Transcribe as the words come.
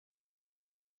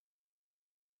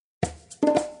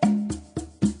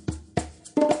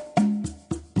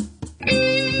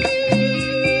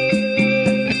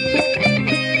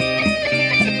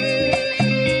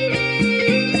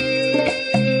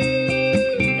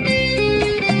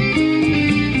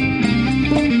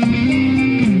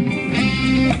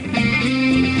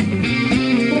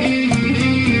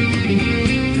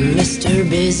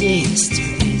Busy,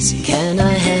 Mr. Busy. Can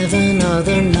I have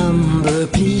another number,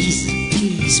 please?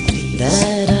 Please, please.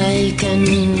 That I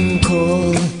can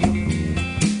call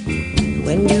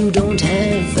when you don't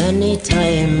have any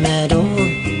time at all.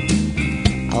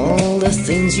 All the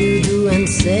things you do and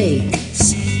say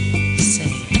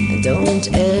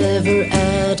don't ever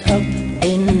add up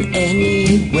in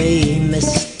any way.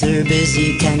 Mr.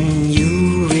 Busy, can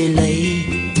you relay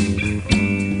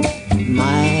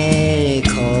my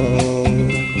call?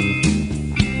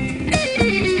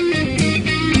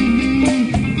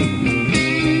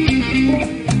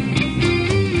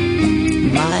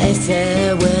 My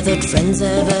fair-weathered friends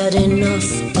have had enough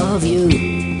of you.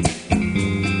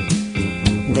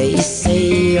 They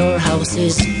say your house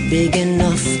is big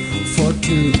enough for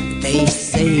two. They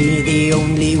say the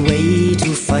only way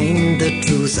to find the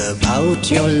truth about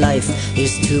your life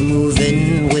is to move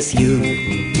in with you.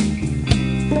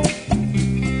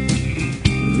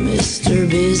 Mr.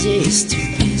 Busy,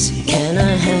 can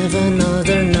I have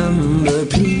another number,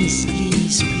 please,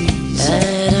 please, please,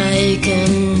 that I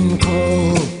can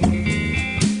call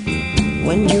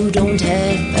when you don't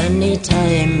have any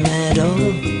time at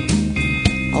all.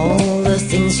 All the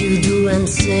things you do and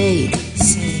say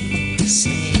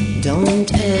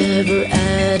don't ever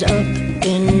add up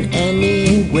in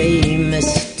any way.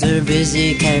 Mr.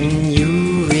 Busy, can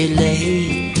you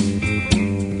relay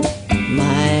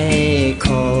my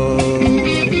call?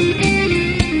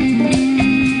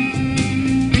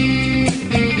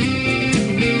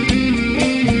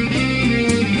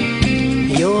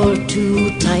 Your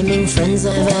two-timing friends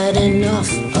have had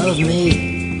enough of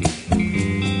me.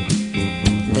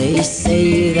 They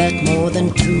say that more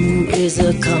than two is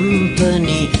a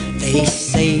company. They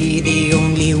say the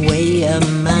only way a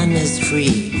man is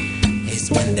free is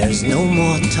when there's no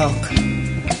more talk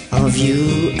of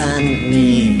you and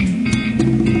me.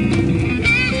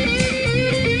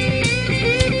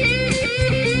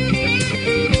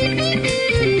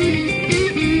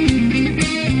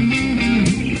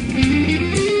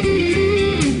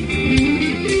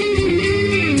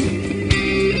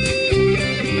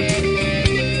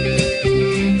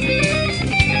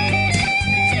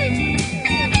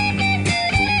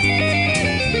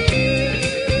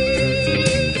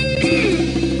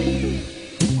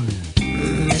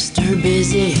 Mr.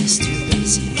 Busy,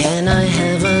 can I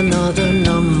have another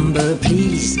number,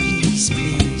 please, please,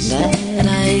 please, that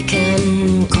I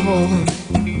can call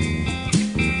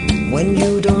when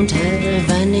you don't have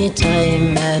any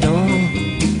time at all.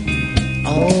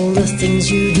 All the things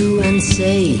you do and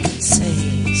say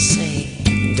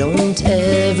don't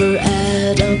ever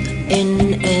add up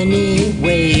in any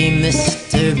way.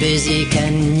 Mr. Busy,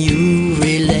 can you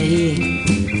relay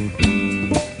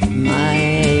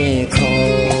my call?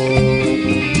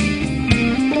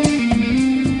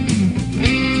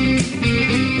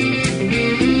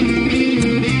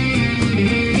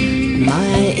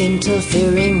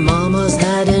 Interfering mama's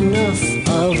had enough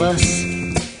of us.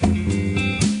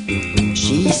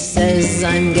 She says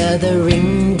I'm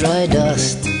gathering dry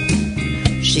dust.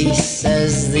 She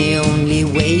says the only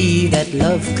way that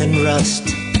love can rust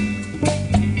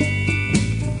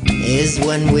is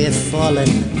when we've fallen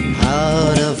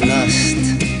out of lust.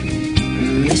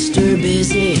 Mr.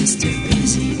 Busy,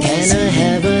 can I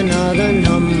have another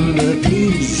number,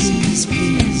 please, please,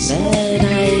 please, that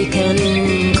I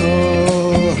can call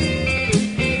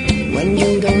when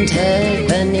you don't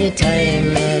have any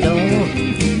time at all.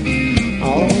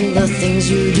 All the things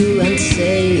you do and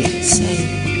say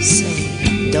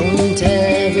don't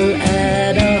ever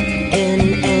add up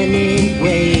in any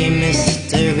way.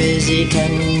 Mr. Busy,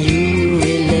 can